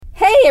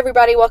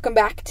everybody, welcome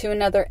back to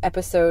another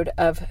episode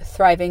of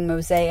Thriving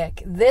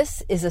Mosaic.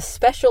 This is a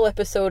special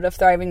episode of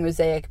Thriving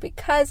Mosaic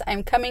because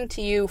I'm coming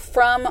to you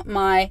from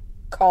my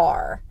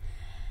car.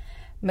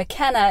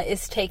 McKenna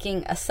is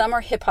taking a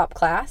summer hip-hop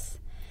class.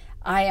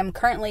 I am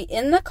currently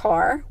in the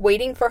car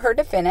waiting for her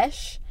to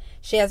finish.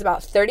 She has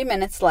about 30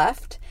 minutes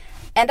left.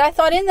 And I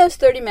thought in those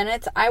 30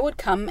 minutes I would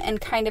come and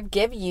kind of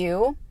give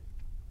you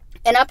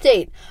an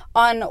update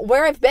on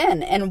where I've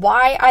been and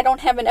why I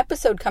don't have an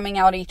episode coming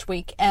out each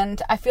week. And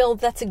I feel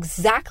that's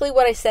exactly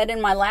what I said in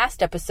my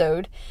last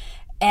episode.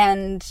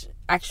 And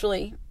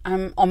actually,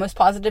 I'm almost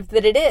positive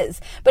that it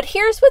is. But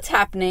here's what's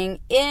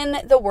happening in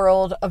the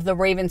world of the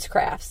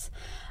Ravenscrafts.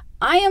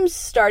 I am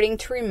starting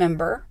to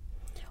remember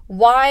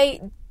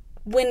why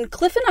when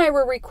Cliff and I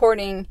were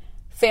recording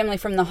Family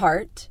from the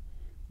Heart,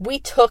 we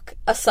took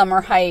a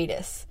summer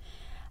hiatus.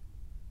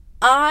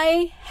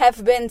 I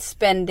have been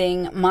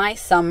spending my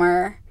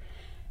summer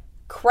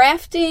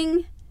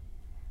crafting,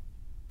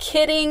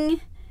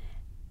 kidding,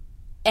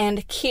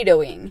 and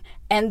ketoing.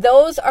 And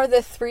those are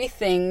the three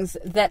things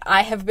that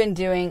I have been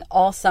doing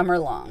all summer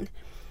long.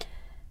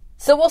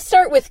 So we'll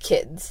start with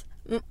kids.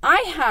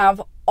 I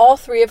have all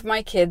three of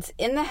my kids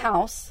in the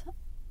house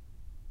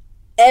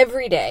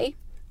every day.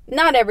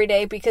 Not every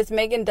day because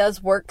Megan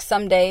does work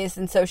some days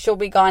and so she'll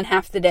be gone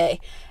half the day.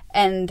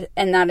 And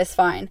that is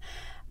fine.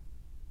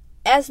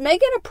 As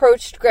Megan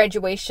approached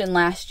graduation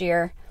last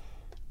year,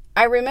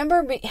 I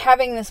remember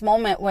having this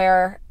moment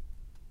where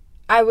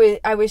I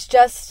was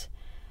just,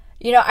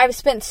 I've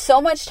spent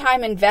so much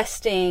time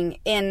investing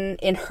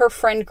in her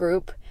friend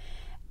group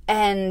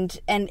and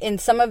in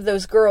some of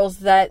those girls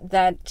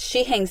that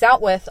she hangs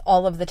out with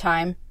all of the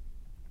time,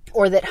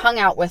 or that hung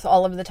out with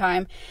all of the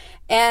time.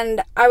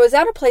 And I was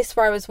at a place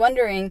where I was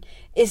wondering,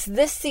 is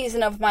this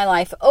season of my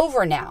life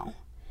over now?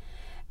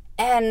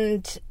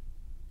 And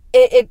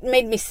it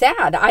made me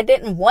sad. I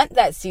didn't want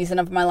that season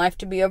of my life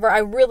to be over. I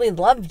really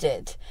loved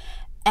it.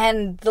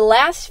 And the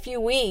last few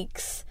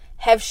weeks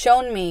have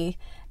shown me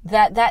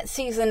that that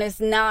season is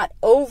not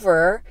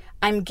over.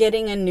 I'm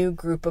getting a new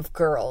group of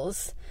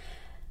girls.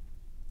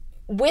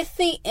 With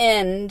the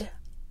end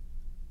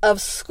of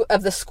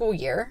the school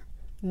year,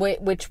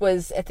 which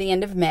was at the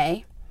end of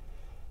May,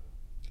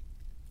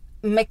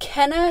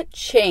 McKenna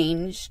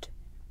changed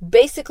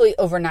basically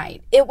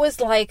overnight. It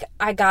was like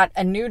I got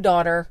a new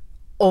daughter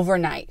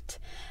overnight.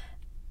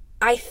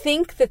 I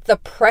think that the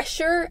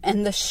pressure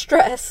and the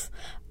stress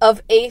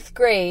of 8th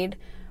grade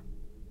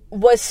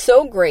was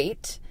so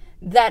great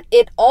that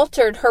it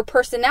altered her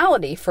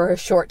personality for a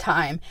short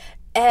time.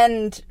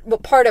 And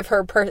part of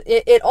her,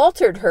 it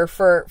altered her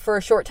for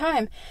a short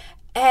time.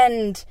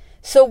 And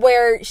so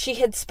where she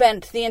had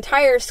spent the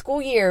entire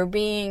school year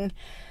being,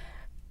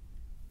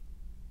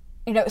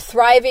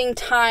 craving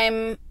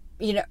time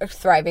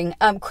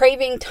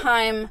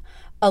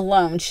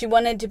alone. She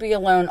wanted to be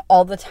alone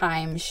all the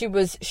time. She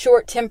was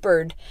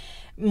short-tempered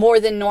more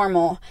than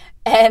normal.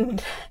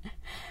 And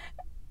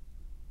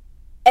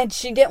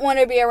she didn't want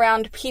to be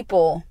around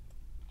people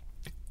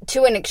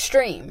to an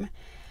extreme.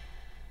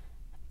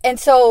 And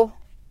so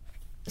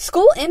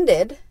school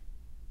ended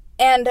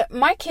and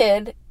my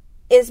kid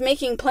is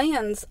making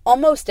plans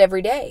almost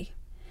every day.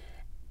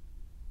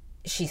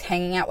 She's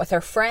hanging out with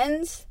her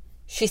friends.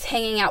 She's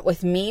hanging out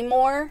with me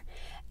more.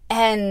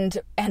 And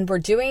we're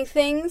doing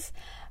things.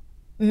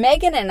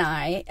 Megan and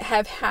I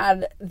have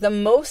had the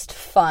most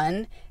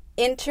fun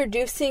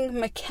introducing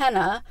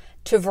McKenna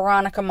to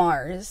Veronica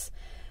Mars.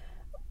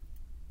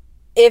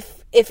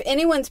 If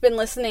anyone's been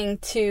listening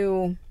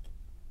to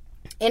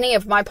any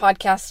of my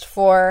podcasts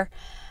for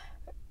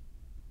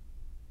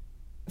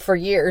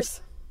years,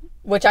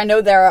 which I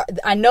know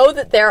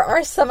that there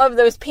are some of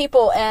those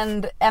people,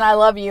 and I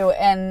love you,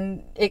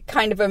 and it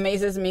kind of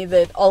amazes me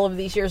that all of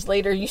these years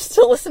later you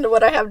still listen to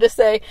what I have to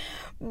say.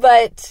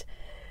 But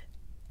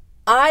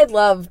I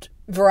loved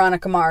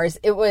Veronica Mars.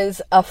 It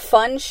was a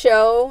fun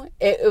show.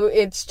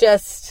 It's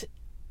just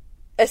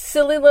a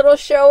silly little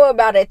show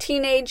about a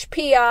teenage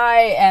PI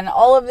and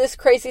all of this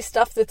crazy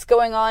stuff that's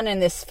going on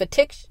in this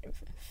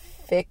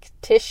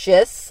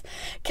fictitious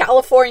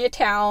California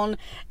town.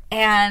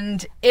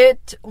 And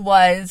it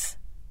was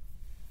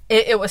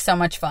so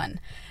much fun.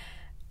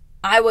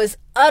 I was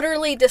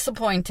utterly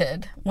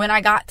disappointed when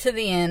I got to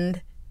the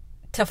end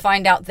to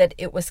find out that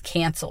it was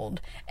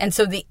canceled. And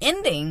so the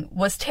ending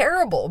was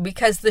terrible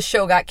because the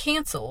show got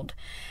canceled.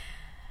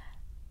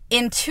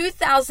 In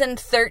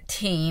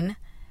 2013,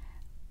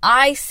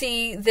 I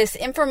see this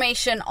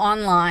information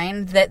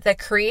online that the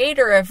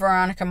creator of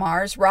Veronica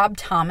Mars, Rob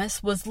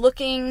Thomas, was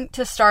looking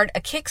to start a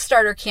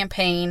Kickstarter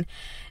campaign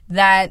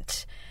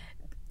that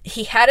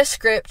he had a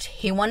script,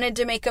 he wanted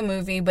to make a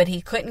movie, but he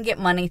couldn't get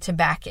money to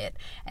back it.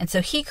 And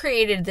so he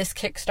created this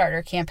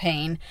Kickstarter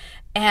campaign,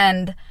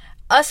 and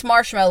us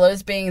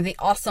marshmallows, being the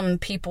awesome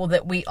people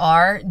that we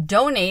are,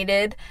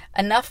 donated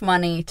enough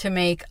money to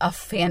make a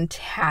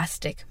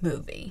fantastic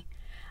movie.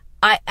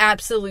 I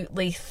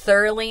absolutely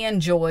thoroughly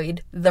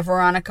enjoyed the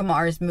Veronica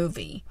Mars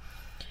movie.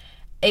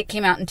 It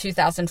came out in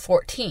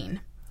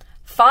 2014.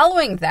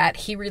 Following that,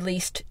 he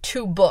released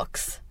 2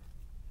 books.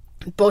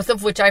 both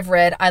of which I've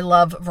read. I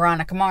love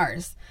Veronica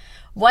Mars.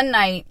 One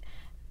night,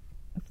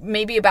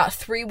 maybe about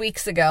 3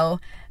 weeks ago,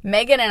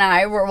 Megan and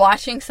I were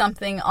watching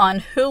something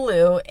on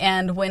Hulu,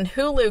 and when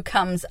Hulu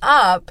comes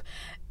up,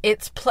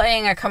 it's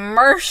playing a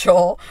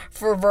commercial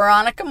for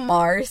Veronica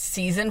Mars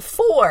season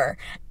 4.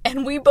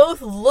 And we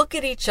both look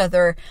at each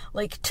other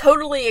like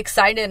totally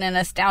excited and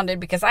astounded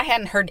because I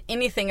hadn't heard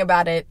anything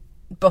about it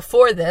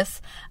before this.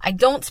 I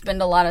don't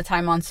spend a lot of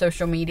time on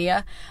social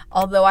media,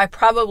 although I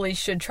probably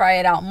should try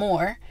it out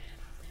more.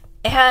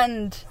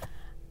 And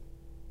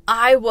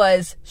I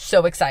was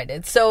so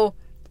excited. So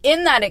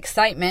in that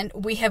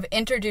excitement, we have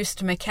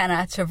introduced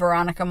McKenna to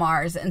Veronica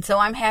Mars. And so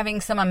I'm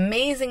having some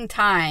amazing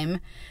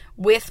time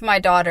with my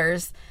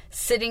daughters,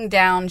 sitting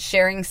down,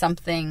 sharing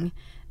something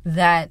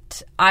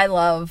that I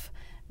love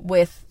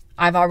with,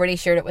 I've already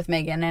shared it with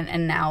Megan,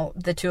 and now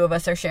the two of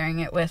us are sharing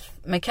it with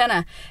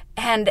McKenna,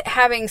 and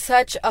having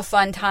such a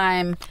fun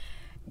time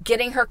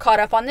getting her caught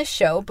up on this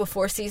show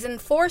before season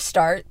 4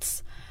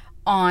 starts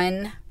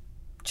on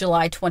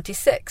July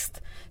 26th.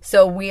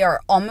 So we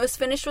are almost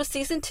finished with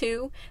season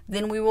 2,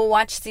 then we will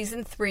watch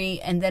season 3,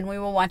 and then we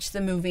will watch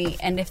the movie.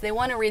 And if they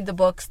want to read the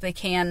books, they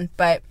can,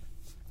 but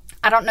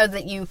I don't know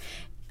that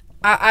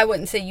I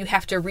wouldn't say you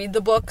have to read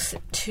the books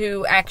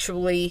to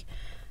actually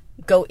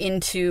go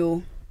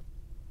into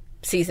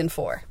season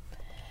 4.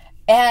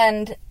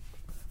 And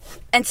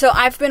so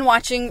I've been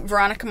watching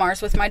Veronica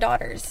Mars with my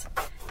daughters,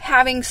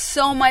 having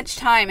so much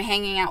time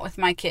hanging out with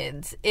my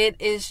kids. It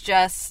is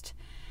just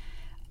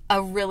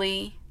a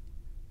really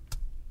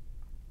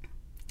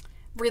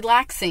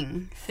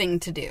relaxing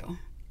thing to do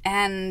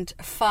and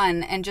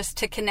fun, and just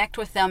to connect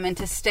with them and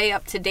to stay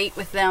up to date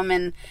with them.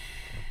 And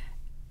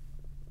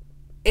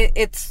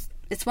it's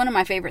one of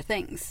my favorite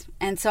things.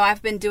 And so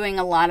I've been doing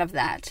a lot of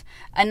that.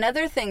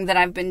 Another thing that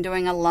I've been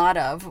doing a lot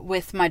of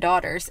with my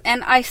daughters,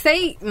 and I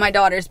say my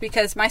daughters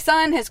because my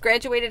son has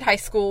graduated high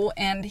school,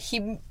 and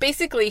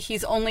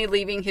he's only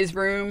leaving his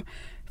room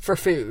for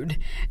food.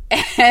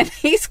 And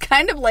he's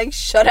kind of like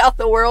shut out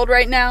the world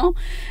right now.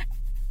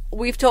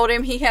 We've told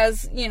him he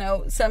has,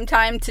 some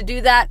time to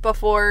do that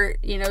before,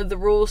 the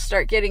rules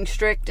start getting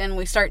strict and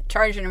we start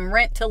charging him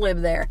rent to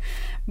live there.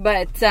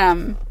 But,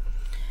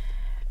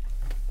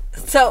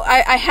 so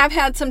I have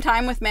had some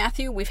time with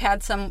Matthew. We've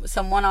had some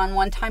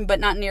one-on-one time, but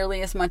not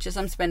nearly as much as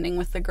I'm spending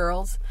with the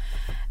girls.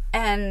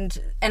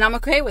 And I'm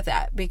okay with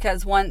that,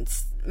 because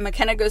once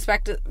McKenna goes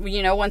back to,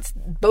 once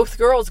both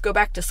girls go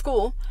back to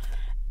school,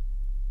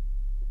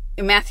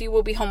 Matthew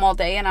will be home all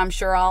day, and I'm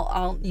sure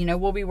I'll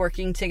we'll be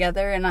working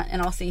together, and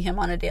I'll see him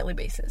on a daily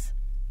basis.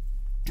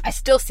 I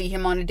still see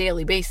him on a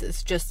daily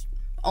basis, just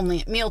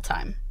only at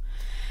mealtime.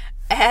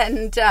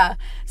 And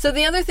so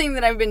the other thing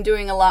that I've been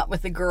doing a lot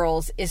with the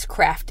girls is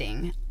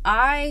crafting.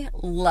 I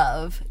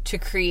love to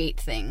create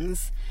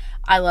things.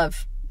 I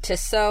love to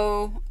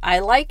sew. I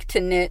like to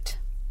knit.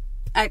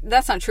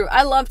 That's not true.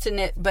 I love to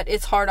knit, but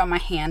it's hard on my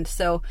hand,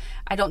 so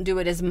I don't do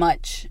it as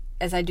much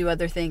as I do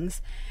other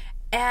things.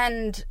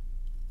 And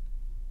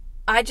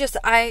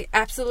I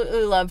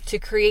absolutely love to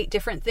create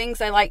different things.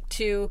 I like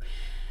to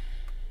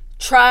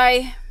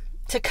try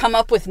to come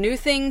up with new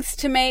things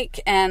to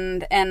make,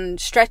 and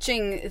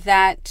stretching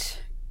that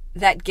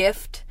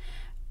gift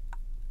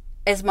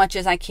as much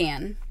as I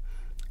can.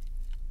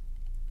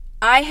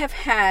 I have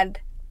had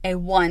a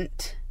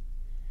want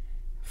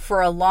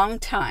for a long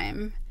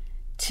time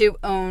to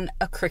own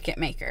a Cricut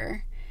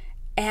Maker.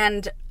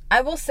 And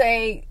I will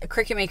say a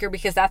Cricut Maker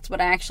because that's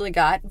what I actually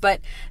got.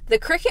 But the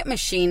Cricut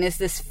machine is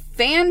this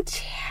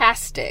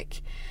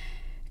fantastic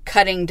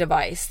cutting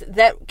device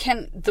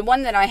the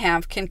one that I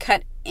have can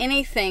cut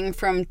anything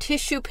from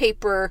tissue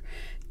paper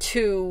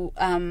to,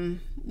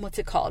 what's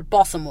it called?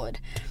 Balsam wood.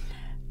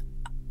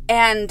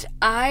 And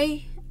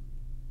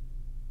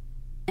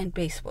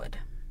basswood.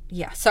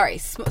 Yeah, sorry,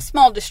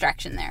 small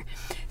distraction there.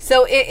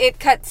 So it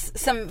cuts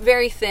some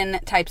very thin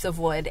types of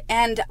wood.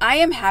 And I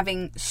am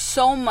having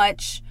so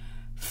much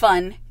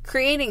fun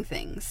creating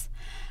things.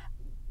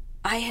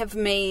 I have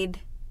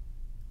made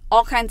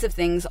all kinds of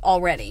things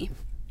already.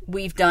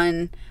 We've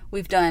done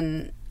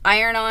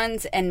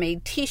iron-ons and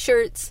made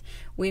t-shirts.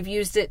 We've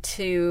used it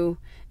to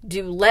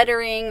do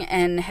lettering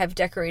and have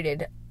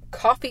decorated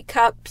coffee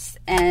cups.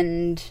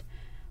 And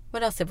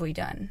what else have we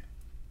done?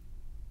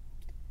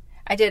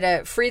 I did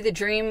a Free the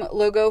Dream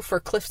logo for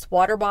Cliff's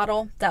water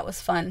bottle. That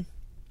was fun.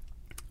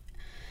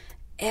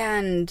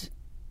 And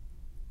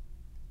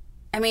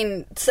I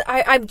mean,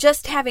 I'm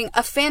just having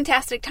a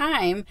fantastic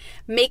time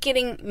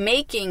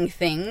making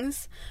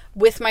things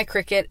with my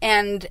Cricut,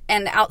 and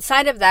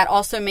outside of that,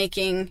 also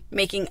making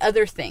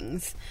other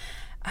things.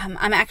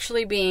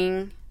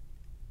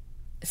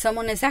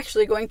 Someone is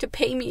actually going to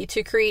pay me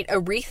to create a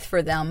wreath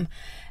for them,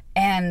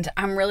 and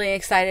I'm really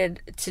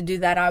excited to do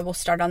that. I will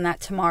start on that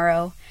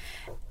tomorrow.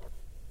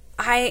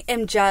 I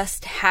am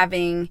just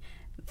having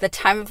the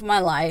time of my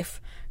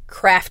life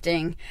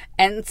crafting,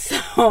 and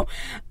so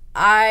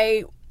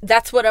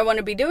that's what I want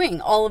to be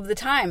doing all of the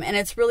time. And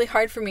it's really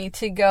hard for me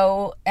to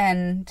go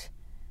and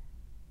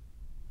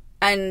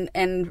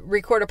and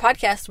record a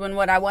podcast when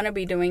what I want to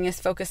be doing is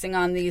focusing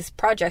on these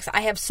projects.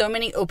 I have so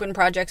many open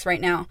projects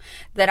right now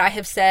that I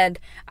have said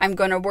I'm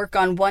going to work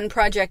on one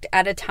project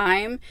at a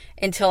time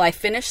until I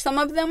finish some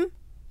of them.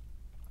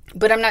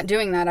 But I'm not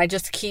doing that. I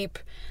just keep,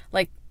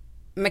 like,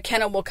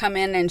 McKenna will come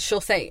in and she'll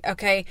say,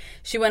 okay,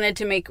 she wanted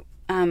to make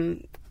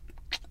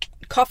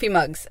coffee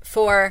mugs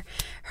for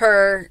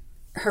her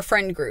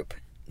friend group.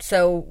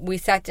 So we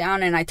sat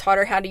down and I taught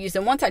her how to use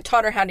it. Once I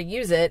taught her how to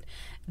use it,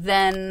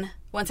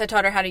 once I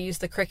taught her how to use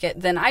the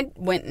Cricut, then I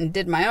went and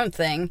did my own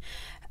thing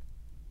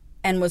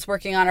and was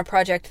working on a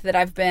project that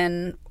I've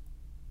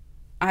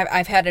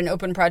had an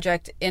open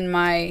project in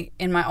my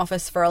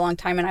office for a long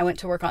time, and I went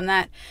to work on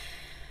that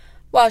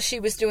while she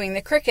was doing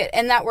the Cricut,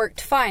 and that worked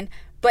fine.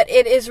 But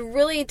it is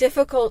really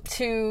difficult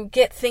to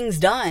get things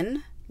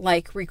done,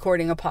 like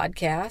recording a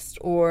podcast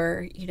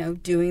or,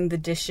 doing the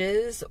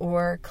dishes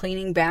or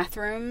cleaning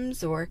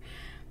bathrooms or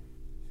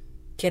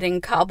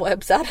getting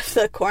cobwebs out of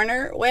the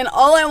corner, when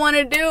all I want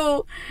to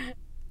do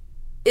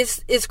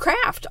is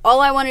craft. All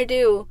I want to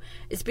do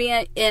is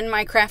be in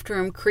my craft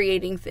room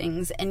creating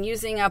things and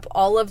using up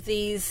all of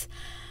these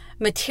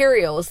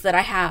materials that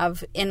I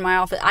have in my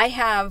office. I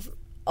have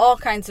all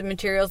kinds of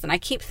materials, and I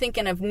keep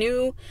thinking of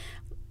new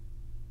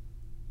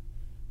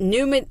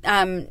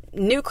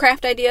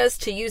craft ideas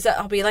to use.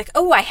 I'll be like,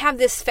 oh, I have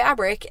this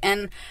fabric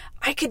and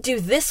I could do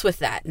this with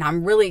that. And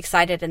I'm really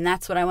excited, and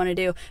that's what I want to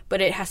do.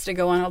 But it has to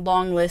go on a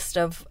long list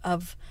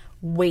of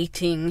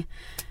waiting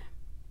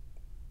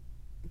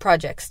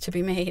projects to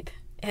be made.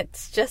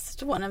 It's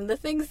just one of the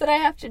things that I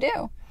have to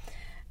do.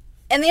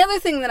 And the other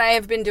thing that I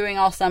have been doing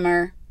all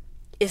summer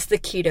is the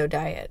keto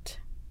diet.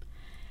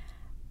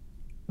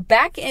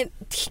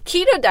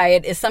 Keto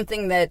diet is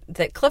something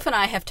that Cliff and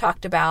I have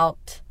talked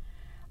about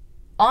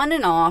on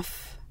and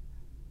off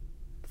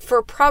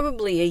for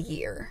probably a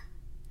year.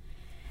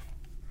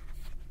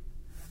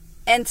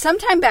 And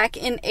sometime back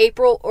in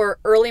April or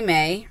early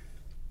May,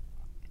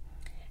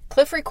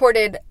 Cliff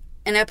recorded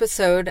an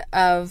episode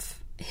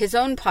of his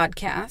own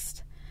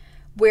podcast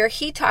where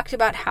he talked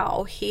about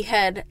how he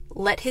had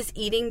let his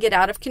eating get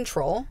out of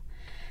control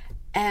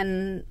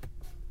and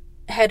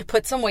had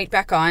put some weight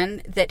back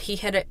on that he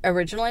had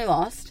originally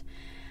lost,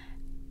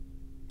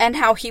 and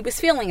how he was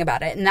feeling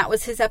about it. And that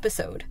was his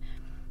episode.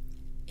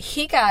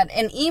 He got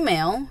an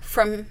email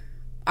from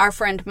our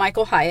friend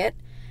Michael Hyatt,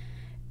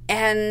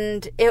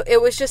 and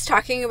it was just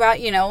talking about,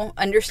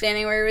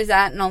 understanding where he was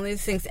at and all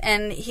these things.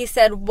 And he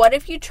said, what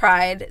if you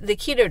tried the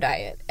keto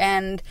diet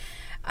and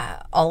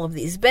all of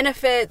these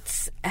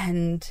benefits?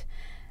 And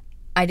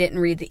I didn't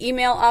read the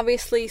email,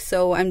 obviously,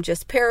 so I'm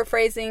just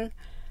paraphrasing.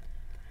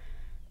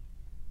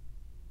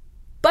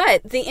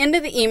 But the end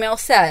of the email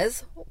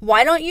says,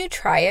 why don't you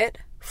try it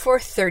for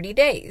 30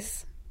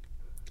 days?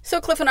 So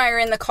Cliff and I are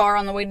in the car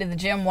on the way to the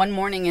gym one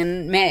morning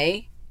in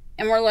May,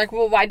 and we're like,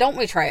 well, why don't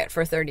we try it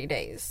for 30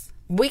 days?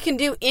 We can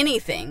do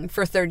anything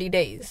for 30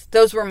 days.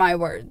 Those were my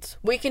words.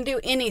 We can do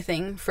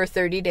anything for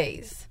 30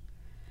 days.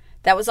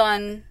 That was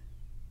on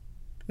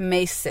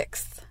May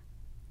 6th.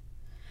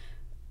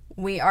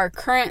 We are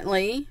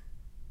currently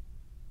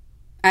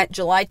at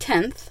July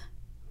 10th,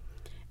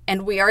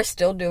 and we are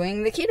still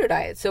doing the keto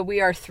diet. So we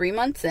are 3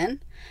 months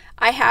in.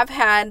 I have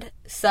had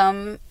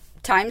some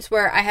times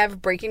where I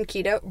have broken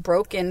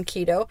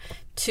keto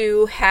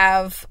to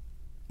have,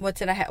 what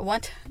did I have?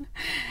 What?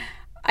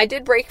 I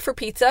did break for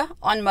pizza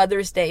on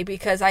Mother's Day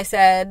because I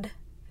said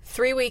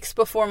 3 weeks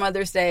before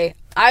Mother's Day,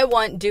 I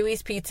want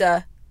Dewey's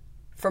Pizza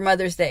for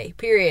Mother's Day,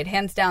 period.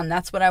 Hands down,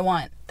 that's what I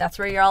want. That's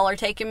where y'all are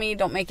taking me.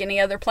 Don't make any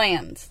other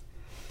plans.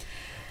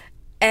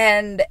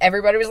 And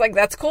everybody was like,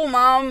 that's cool,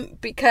 Mom,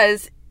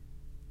 because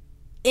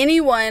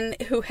anyone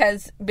who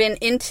has been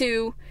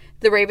into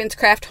the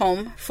Ravenscraft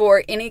home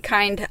for any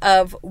kind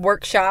of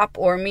workshop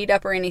or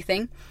meetup or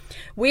anything,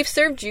 we've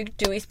served you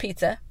Dewey's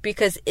Pizza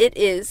because it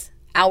is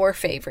our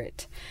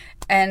favorite.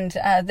 And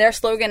their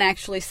slogan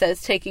actually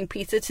says taking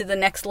pizza to the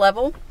next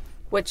level,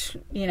 which,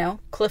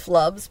 Cliff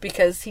loves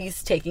because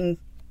he's taking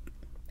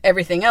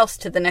everything else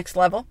to the next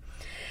level.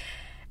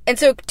 And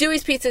so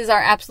Dewey's Pizza is our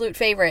absolute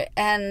favorite.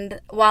 And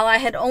while I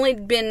had only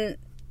been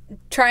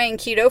trying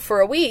keto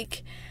for a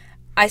week,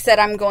 I said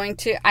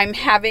I'm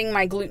having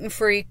my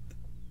gluten-free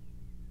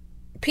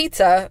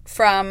pizza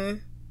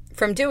from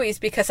Dewey's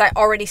because I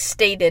already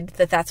stated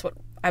that that's what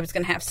I was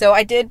going to have. So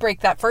I did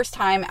break that first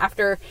time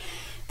after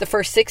the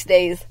first 6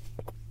 days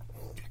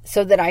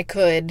so that I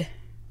could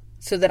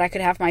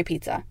have my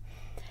pizza.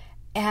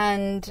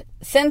 And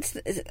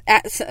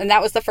and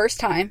that was the first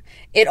time,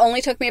 it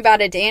only took me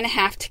about a day and a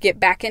half to get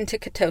back into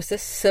ketosis.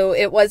 So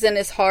it wasn't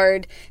as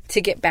hard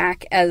to get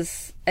back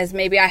as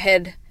maybe I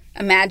had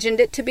imagined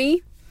it to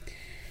be.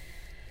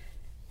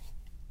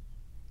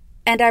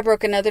 And I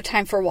broke another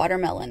time for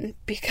watermelon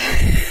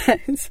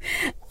because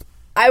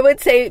I would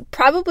say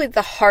probably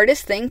the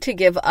hardest thing to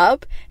give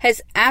up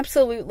has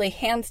absolutely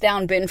hands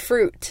down been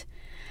fruit.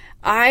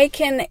 I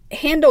can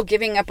handle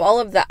giving up all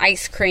of the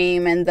ice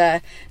cream and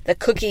the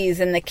cookies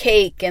and the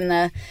cake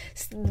and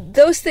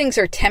those things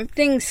are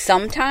tempting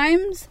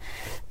sometimes,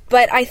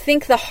 But I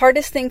think the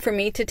hardest thing for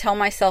me to tell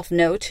myself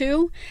no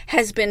to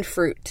has been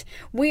fruit.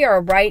 We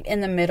are right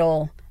in the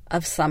middle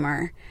of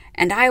summer,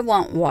 and I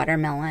want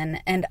watermelon,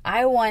 and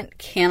I want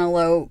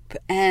cantaloupe,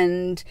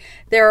 and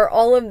there are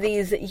all of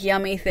these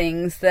yummy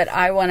things that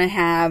I want to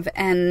have,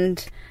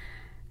 and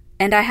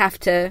I have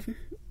to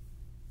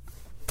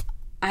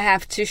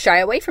shy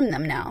away from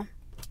them now.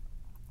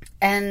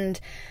 And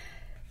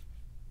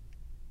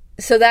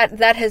so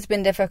that has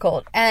been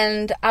difficult.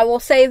 And I will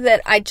say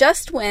that I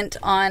just went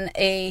on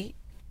a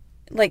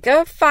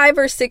 5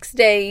 or 6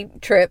 day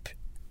trip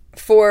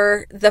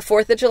for the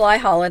 4th of July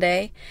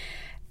holiday.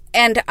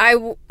 And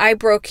I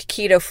broke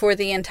keto for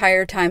the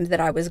entire time that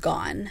I was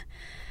gone.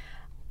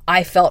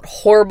 I felt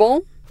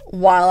horrible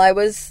while I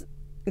was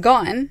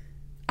gone.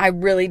 I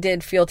really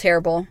did feel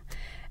terrible.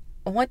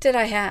 What did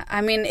I have?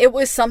 I mean, it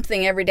was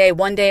something every day.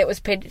 One day it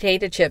was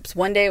potato chips.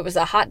 One day it was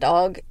a hot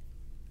dog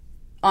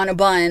on a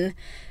bun.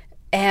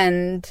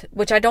 And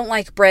which I don't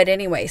like bread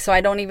anyway, so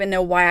I don't even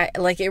know why.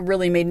 It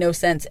really made no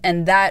sense.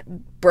 And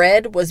that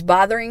bread was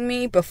bothering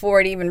me before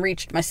it even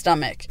reached my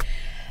stomach.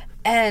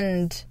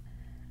 And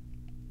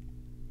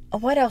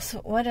what else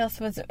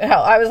was it?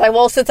 I was like,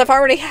 well, since I've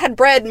already had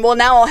bread, well,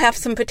 now I'll have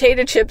some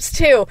potato chips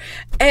too.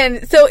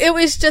 And so it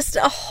was just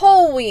a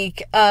whole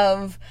week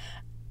of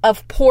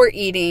poor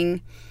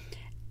eating.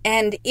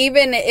 And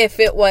even if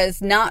it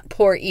was not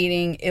poor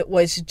eating, it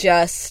was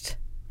just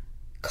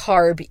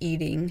carb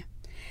eating.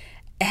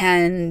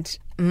 And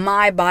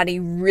my body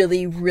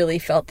really, really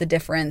felt the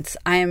difference.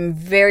 I am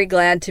very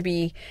glad to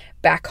be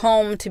back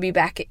home, to be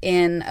back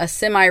in a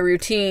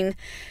semi-routine,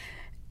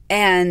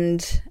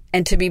 and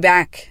to be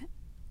back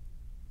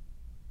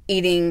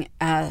eating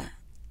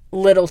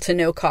little to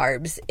no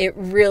carbs. It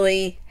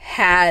really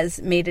has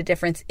made a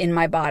difference in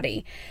my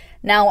body.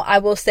 Now, I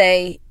will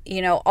say,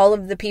 all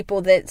of the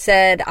people that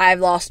said I've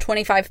lost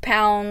 25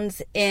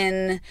 pounds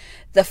in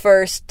the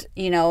first,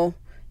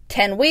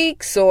 10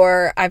 weeks,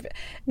 or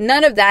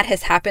none of that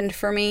has happened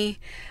for me.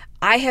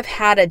 I have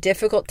had a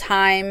difficult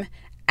time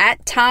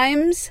at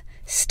times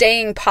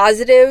staying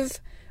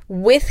positive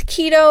with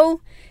keto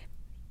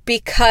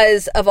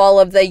because of all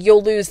of the,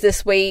 you'll lose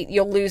this weight,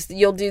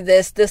 you'll do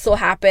this will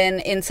happen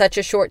in such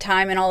a short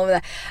time and all of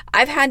that.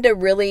 I've had to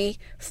really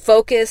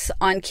focus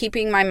on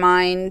keeping my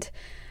mind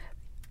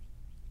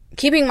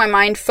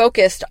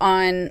focused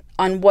on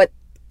what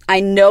I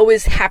know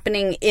is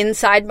happening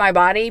inside my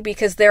body,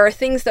 because there are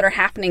things that are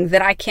happening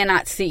that I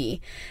cannot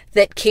see,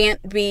 that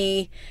can't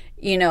be,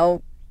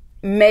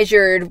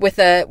 measured with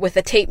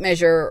a tape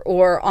measure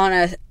or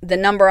on the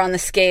number on the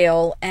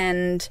scale.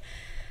 And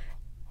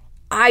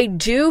I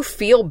do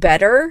feel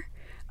better.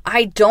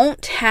 I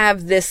don't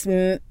have this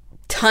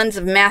tons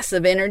of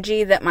massive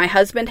energy that my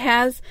husband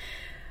has,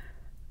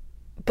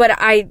 but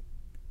I'm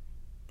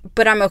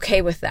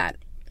okay with that.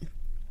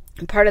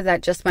 Part of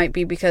that just might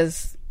be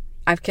because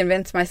I've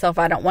convinced myself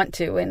I don't want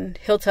to, and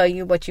he'll tell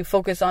you what you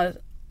focus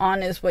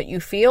on is what you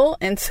feel.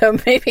 And so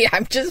maybe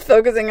I'm just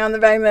focusing on the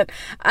fact that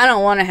I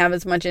don't want to have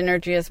as much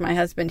energy as my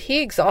husband.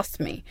 He exhausts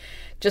me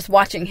just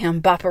watching him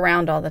bop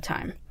around all the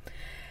time.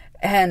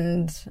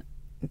 And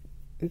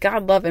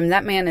God love him,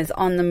 that man is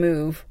on the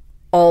move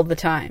all the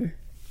time.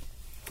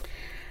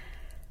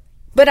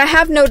 But I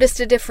have noticed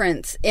a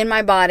difference in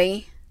my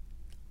body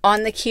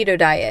on the keto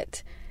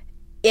diet,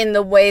 in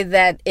the way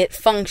that it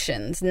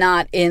functions,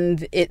 not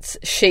in its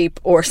shape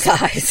or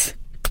size.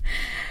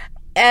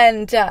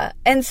 And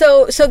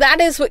so that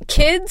is what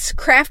kids,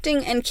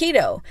 crafting, and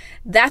keto,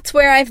 that's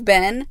where I've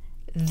been.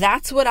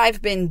 That's what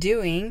I've been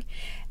doing.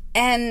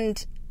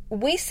 And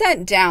we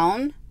sat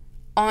down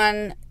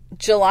on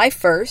July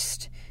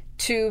 1st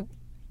to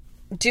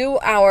do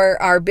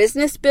our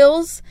business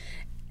bills,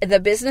 the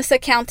business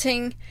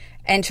accounting,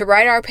 and to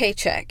write our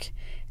paycheck.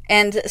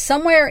 And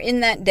somewhere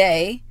in that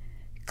day,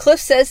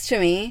 Cliff says to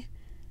me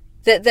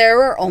that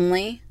there are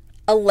only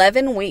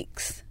 11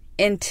 weeks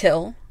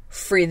until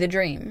Free the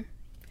Dream.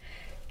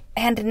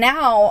 And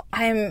now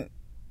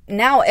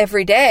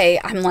every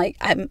day I'm like,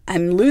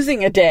 I'm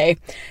losing a day,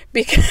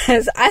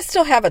 because I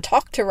still have a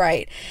talk to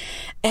write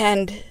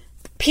and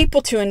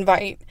people to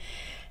invite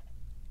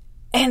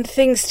and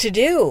things to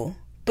do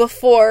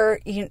before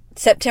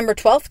September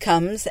 12th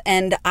comes,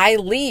 and I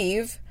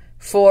leave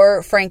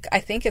for Frank. I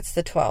think it's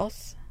the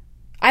 12th.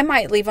 I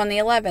might leave on the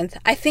 11th.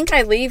 I think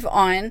I leave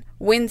on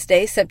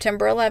Wednesday,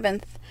 September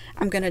 11th.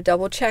 I'm going to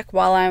double check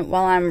while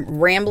I'm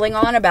rambling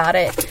on about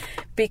it,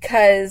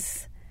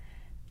 because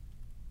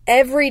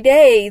every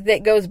day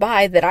that goes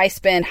by that I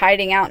spend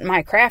hiding out in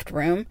my craft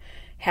room,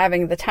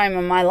 having the time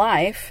of my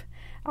life,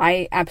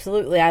 I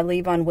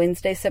leave on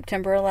Wednesday,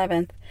 September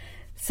 11th.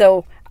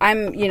 So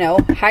I'm,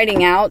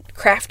 hiding out,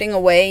 crafting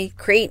away,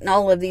 creating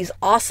all of these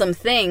awesome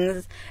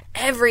things.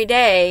 Every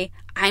day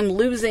I'm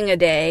losing a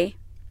day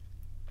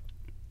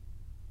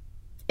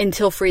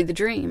until Free the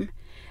Dream.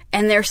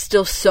 And there's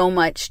still so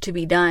much to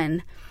be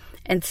done.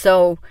 And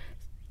so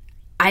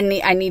I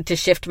need to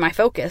shift my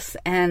focus,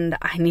 and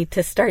I need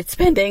to start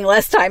spending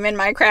less time in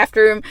my craft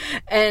room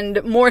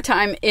and more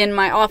time in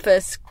my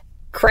office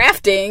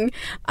crafting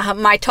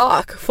my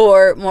talk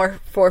for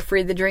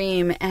Free the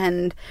Dream,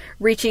 and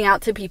reaching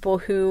out to people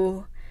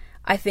who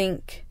I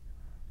think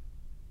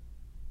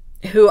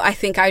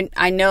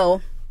I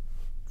know,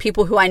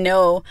 people who I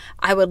know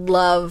I would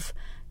love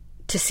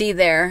to see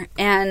there.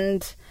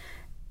 And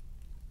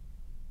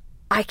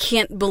I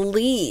can't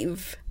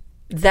believe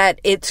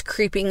that it's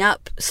creeping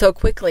up so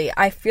quickly.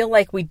 I feel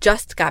like we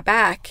just got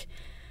back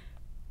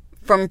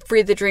from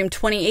Free the Dream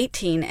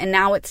 2018, and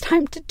now it's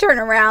time to turn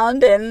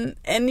around and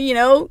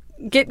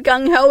get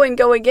gung-ho and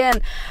go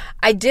again.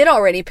 I did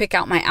already pick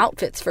out my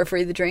outfits for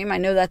Free the Dream. I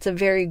know that's a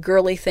very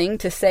girly thing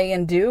to say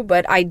and do,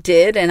 but I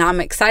did, and I'm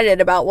excited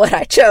about what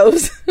I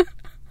chose.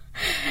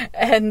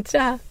 and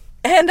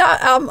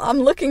I'm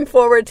looking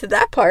forward to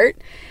that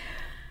part.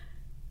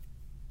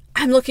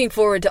 I'm looking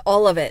forward to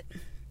all of it.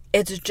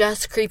 It's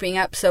just creeping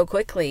up so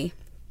quickly.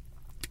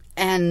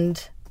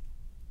 And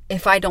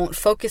if I don't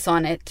focus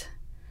on it,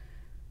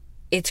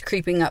 it's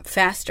creeping up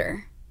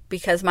faster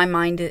because my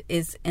mind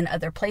is in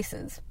other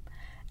places.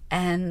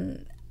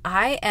 And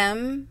I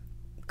am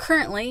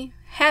currently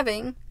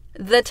having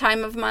the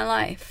time of my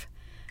life.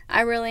 I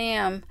really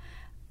am.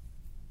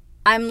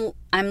 I'm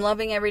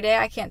loving every day.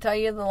 I can't tell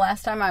you the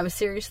last time I was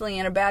seriously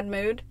in a bad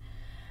mood.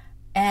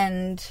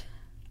 And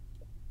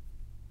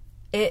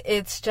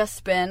it's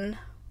been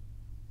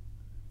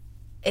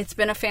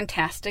a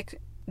fantastic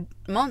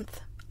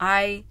month.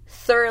 I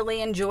thoroughly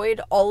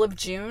enjoyed all of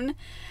June.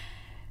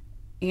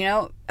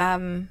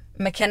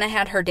 McKenna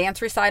had her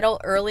dance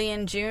recital early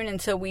in June, and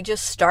so we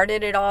just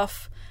started it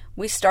off.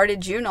 We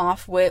started June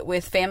off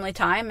with family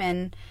time,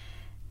 and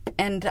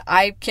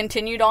I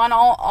continued on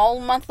all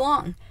month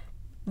long,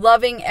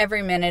 loving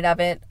every minute of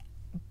it.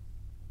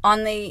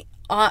 On the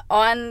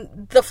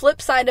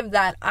flip side of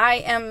that,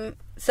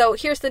 so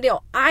here's the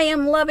deal. I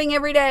am loving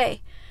every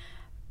day.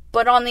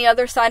 But on the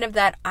other side of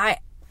that, I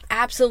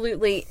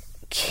absolutely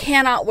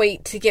cannot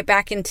wait to get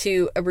back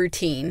into a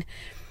routine.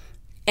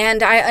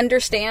 And I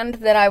understand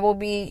that I will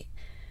be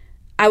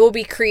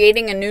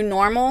creating a new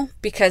normal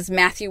because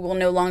Matthew's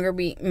no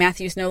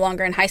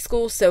longer in high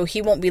school, so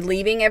he won't be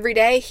leaving every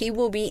day. He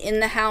will be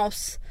in the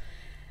house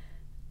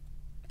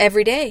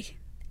every day.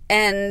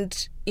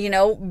 And,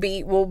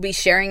 we'll be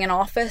sharing an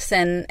office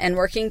and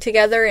working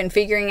together and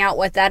figuring out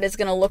what that is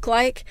going to look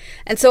like.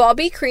 And so I'll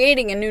be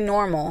creating a new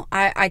normal.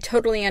 I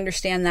totally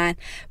understand that.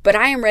 But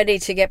I am ready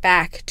to get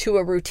back to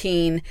a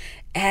routine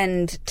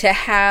and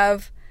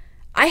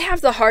I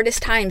have the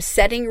hardest time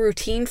setting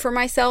routine for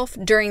myself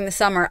during the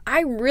summer.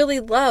 I really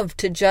love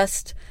to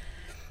just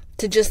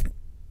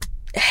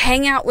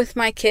hang out with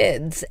my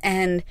kids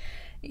and,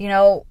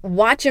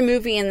 watch a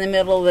movie in the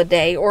middle of the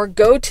day or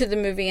go to the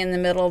movie in the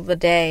middle of the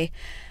day.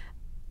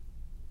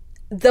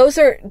 Those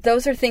are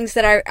things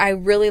that I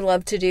really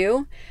love to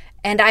do.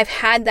 And I've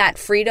had that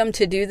freedom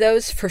to do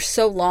those for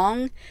so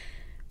long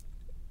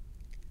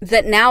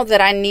that now that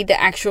I need to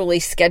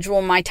actually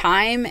schedule my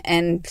time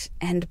and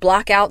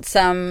block out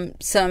some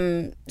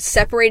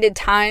separated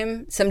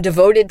time, some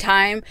devoted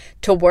time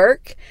to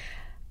work,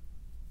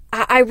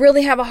 I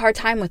really have a hard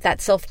time with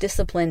that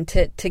self-discipline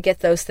to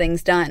get those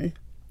things done.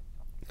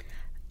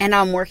 And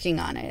I'm working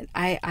on it.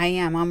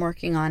 I'm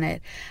working on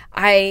it.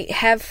 I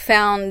have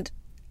found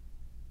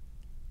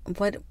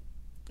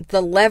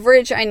the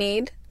leverage I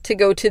need to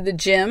go to the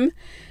gym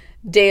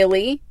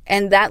daily,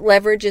 and that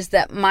leverage is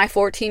that my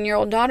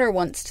 14-year-old daughter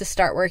wants to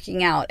start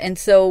working out, and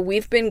so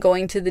we've been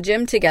going to the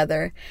gym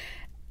together,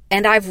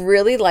 and I've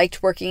really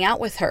liked working out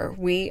with her.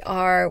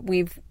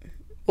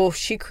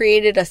 She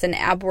created us an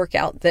ab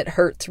workout that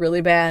hurts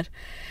really bad,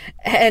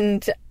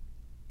 and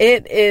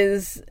it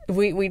is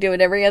we do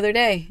it every other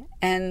day.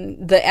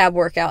 And the ab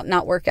workout,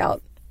 not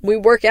workout, we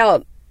work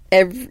out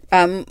every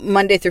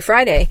Monday through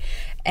Friday,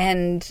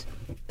 and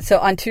so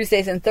on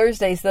Tuesdays and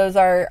Thursdays, those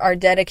are our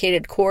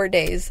dedicated core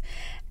days.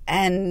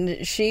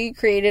 And she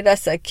created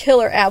us a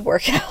killer ab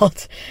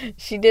workout.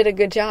 She did a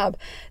good job.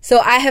 So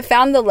I have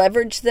found the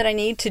leverage that I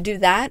need to do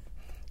that.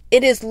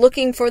 It is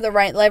looking for the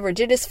right leverage.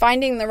 It is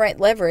finding the right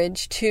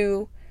leverage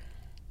to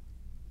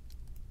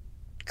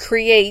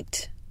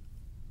create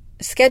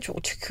schedule,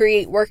 to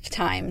create work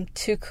time,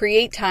 to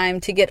create time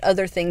to get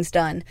other things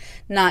done,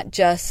 not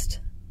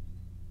just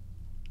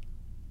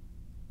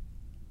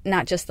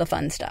the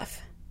fun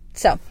stuff.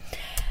 So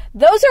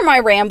those are my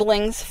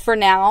ramblings for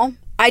now.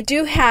 I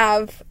do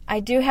have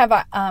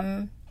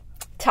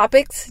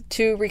topics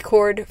to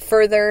record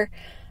further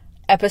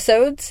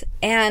episodes,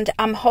 and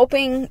I'm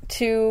hoping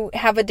to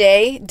have a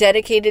day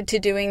dedicated to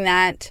doing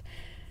that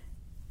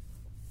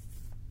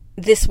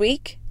this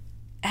week,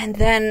 and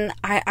then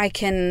I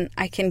can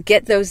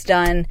get those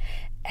done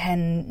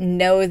and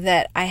know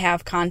that I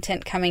have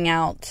content coming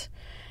out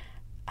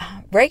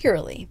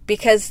regularly,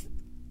 because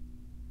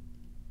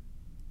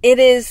it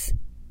is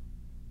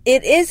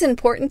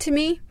important to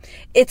me.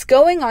 It's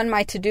going on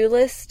my to-do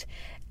list.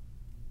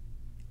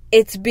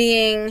 It's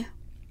being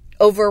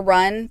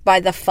overrun by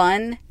the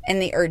fun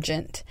and the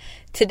urgent.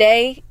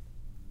 Today,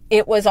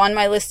 it was on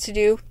my list to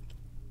do,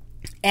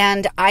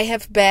 and I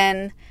have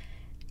been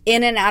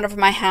in and out of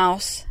my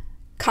house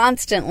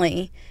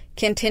constantly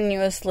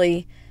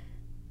continuously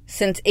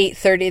since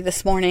 8:30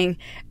 this morning.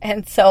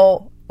 And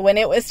so when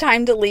it was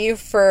time to leave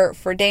for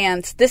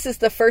dance, this is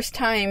the first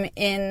time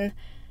in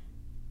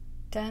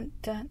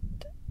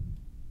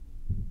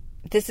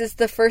this is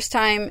the first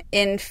time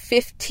in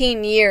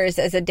 15 years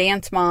as a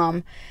dance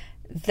mom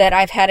that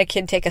I've had a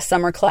kid take a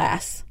summer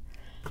class.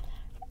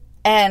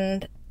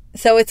 And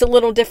so it's a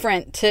little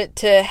different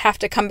to have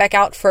to come back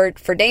out for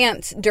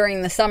dance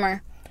during the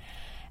summer.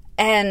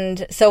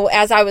 And so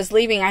as I was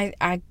leaving,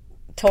 I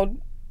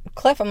told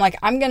Cliff, I'm like,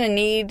 I'm going to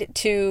need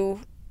to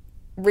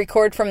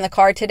record from the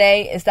car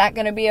today. Is that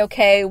going to be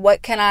okay?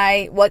 What can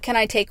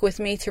I take with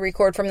me to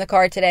record from the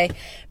car today?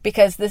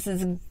 Because this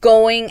is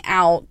going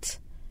out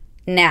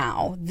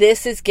now.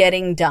 This is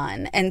getting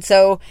done. And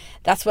so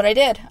that's what I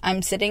did.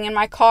 I'm sitting in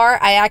my car.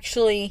 I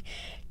actually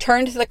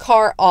turned the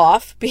car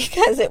off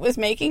because it was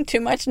making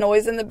too much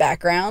noise in the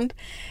background.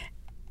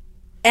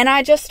 And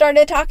I just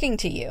started talking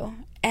to you.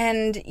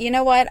 And you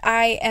know what?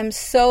 I am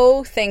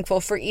so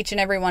thankful for each and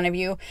every one of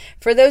you.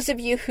 For those of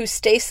you who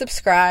stay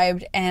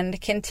subscribed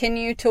and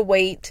continue to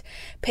wait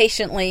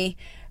patiently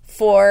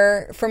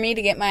for me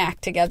to get my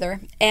act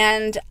together.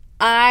 And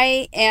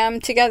I am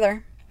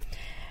together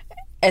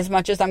as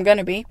much as I'm going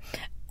to be.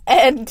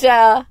 And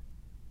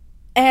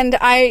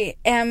I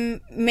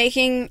am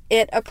making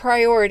it a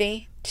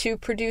priority to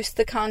produce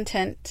the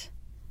content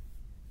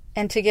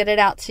and to get it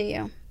out to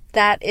you.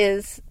 That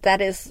is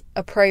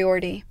a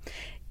priority.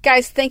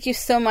 Guys, thank you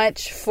so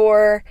much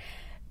for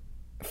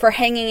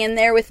hanging in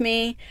there with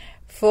me,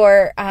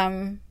 for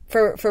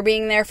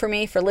being there for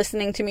me, for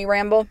listening to me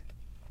ramble.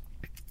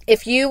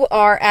 If you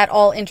are at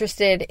all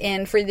interested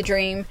in Free the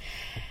Dream,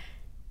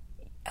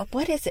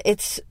 what is it?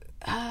 It's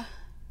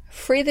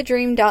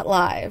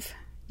freethedream.live.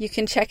 You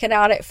can check it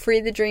out at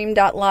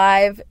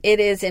freethedream.live. It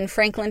is in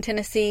Franklin,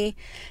 Tennessee,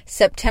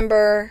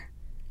 September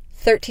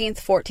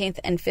 13th, 14th,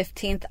 and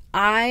 15th.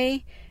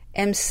 I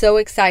am so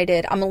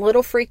excited. I'm a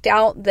little freaked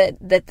out that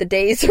the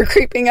days are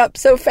creeping up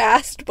so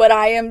fast, but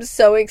I am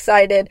so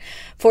excited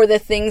for the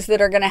things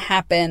that are going to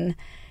happen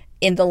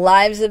in the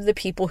lives of the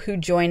people who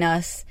join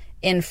us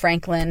in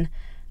Franklin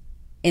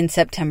in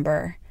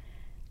September.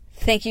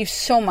 Thank you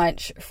so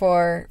much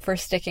for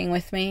sticking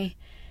with me.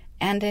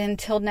 And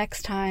until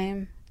next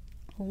time,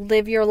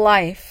 live your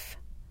life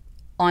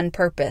on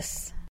purpose.